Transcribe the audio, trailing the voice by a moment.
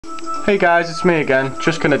Hey guys, it's me again.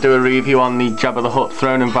 Just going to do a review on the Jabba the Hutt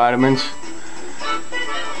Throne environment.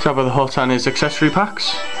 Jabba the Hutt and his accessory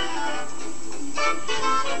packs.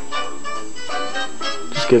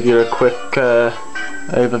 Just give you a quick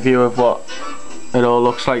overview of what it all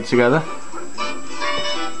looks like together.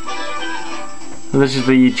 This is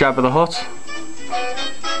the Jabba the Hutt,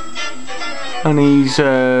 and he's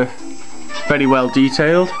very well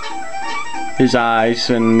detailed. His eyes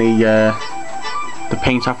and the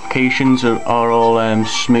paint applications are all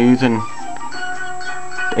smooth, and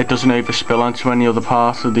it doesn't overspill onto any other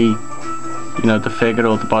part of the, the figure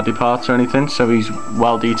or the body parts or anything. So he's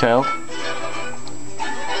well detailed.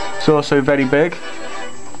 He's also very big,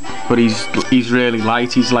 but he's really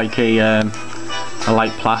light. He's like a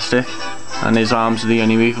light plastic, and his arms are the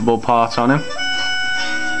only movable part on him.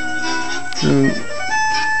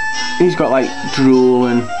 He's got like drool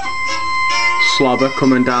and slobber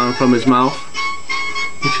coming down from his mouth,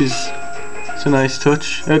 which is it's a nice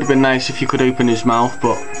touch. It would have been nice if you could open his mouth,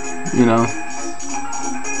 but it's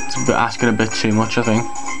a bit asking a bit too much, I think.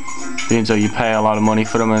 Being though you pay a lot of money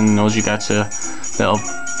for them, and all you get's a little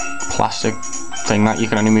plastic thing that you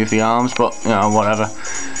can only move the arms, but whatever.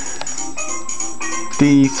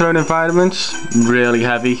 The throne environment's really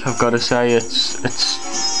heavy, I've got to say.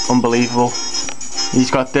 It's unbelievable. He's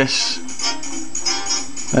got this,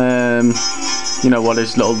 what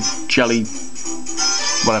his little jelly,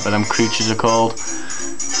 whatever them creatures are called.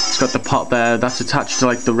 It's got the pot there that's attached to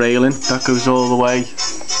like the railing that goes all the way,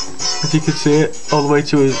 if you can see it, all the way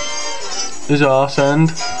to his arse end.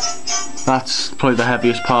 That's probably the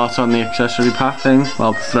heaviest part on the accessory pack thing,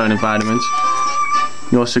 well, the throne environment.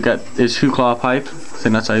 You also get his hooklah pipe, I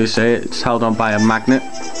think that's how you say it. It's held on by a magnet,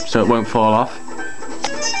 so it won't fall off.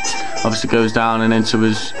 Obviously goes down and into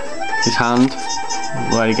his hand,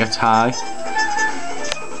 where he gets high.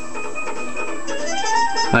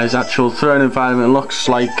 His actual throne environment looks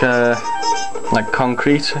like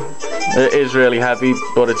concrete. It is really heavy,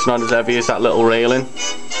 but it's not as heavy as that little railing.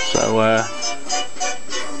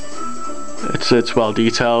 So it's well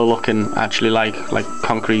detailed, looking actually like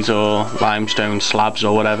concrete or limestone slabs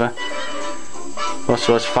or whatever.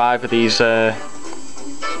 Also has 5 of these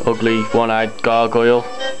ugly one-eyed gargoyle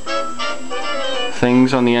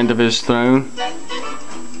things on the end of his throne.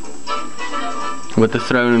 With the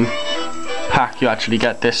throne pack you actually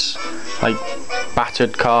get this like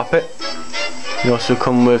battered carpet. You also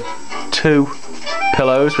come with 2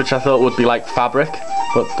 pillows, which I thought would be like fabric,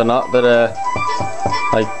 but they're not. They're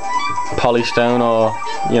like polystone or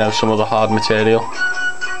some other hard material.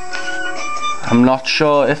 I'm not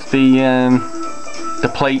sure if the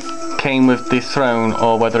plate came with the throne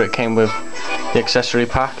or whether it came with the accessory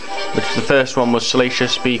pack, which the first one was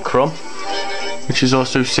Salacious B. Crumb, which is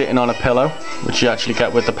also sitting on a pillow, which you actually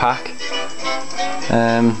get with the pack.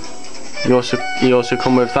 You also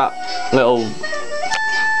come with that little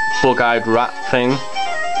bug-eyed rat thing,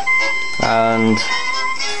 and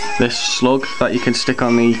this slug that you can stick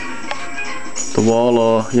on the wall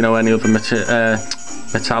or any other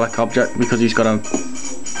metallic object, because he's got a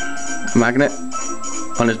magnet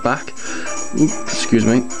on his back. Excuse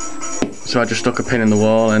me. So I just stuck a pin in the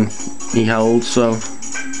wall and he holds, so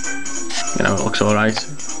it looks alright.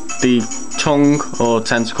 The tongue or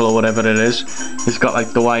tentacle or whatever it is, it's got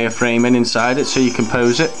like the wire framing inside it so you can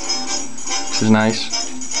pose it, which is nice.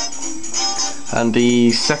 And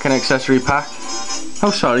the second accessory pack,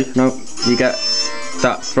 you get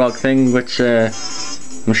that frog thing, which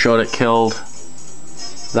I'm sure it killed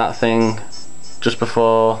that thing just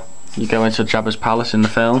before you go into Jabba's palace in the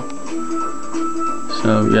film.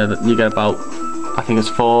 So yeah, you get about, I think it's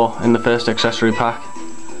 4 in the first accessory pack.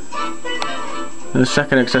 In the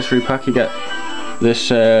second accessory pack you get this,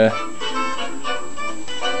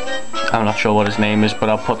 I'm not sure what his name is, but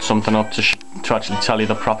I'll put something up to actually tell you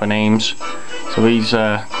the proper names. So he's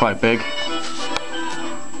quite big.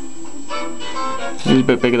 He's a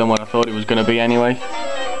bit bigger than what I thought he was going to be anyway.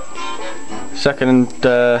 Second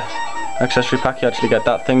accessory pack you actually get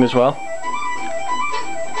that thing as well.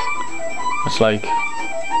 It's like,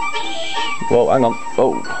 whoa, hang on,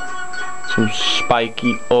 some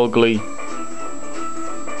spiky, ugly,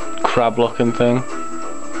 crab looking thing.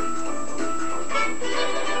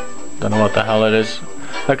 Don't know what the hell it is.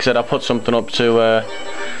 Like I said, I'll put something up to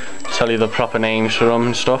tell you the proper names for them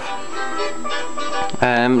and stuff.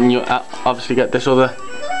 You obviously get this other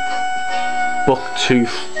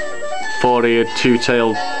buck-tooth, 4-eared,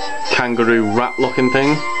 2-tailed kangaroo rat looking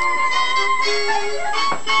thing.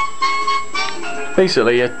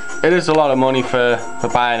 Basically it is a lot of money for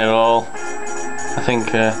buying it all. I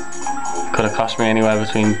think it could have cost me anywhere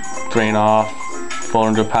between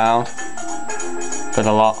 £350–400. bit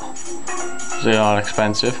a lot. They are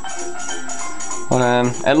expensive. But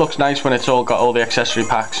it looks nice when it's all got all the accessory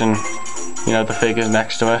packs and, you know, the figures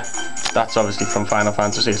next to it. That's obviously from Final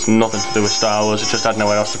Fantasy. It's nothing to do with Star Wars. I just had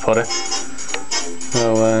nowhere else to put it.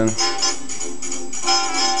 So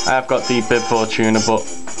I have got the Bib Fortuna, but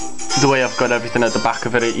the way I've got everything at the back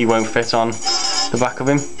of it, he won't fit on the back of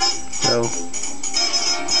him. So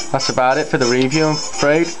that's about it for the review, I'm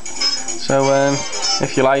afraid. So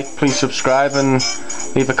if you like, please subscribe and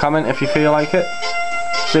leave a comment if you feel like it.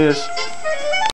 Cheers.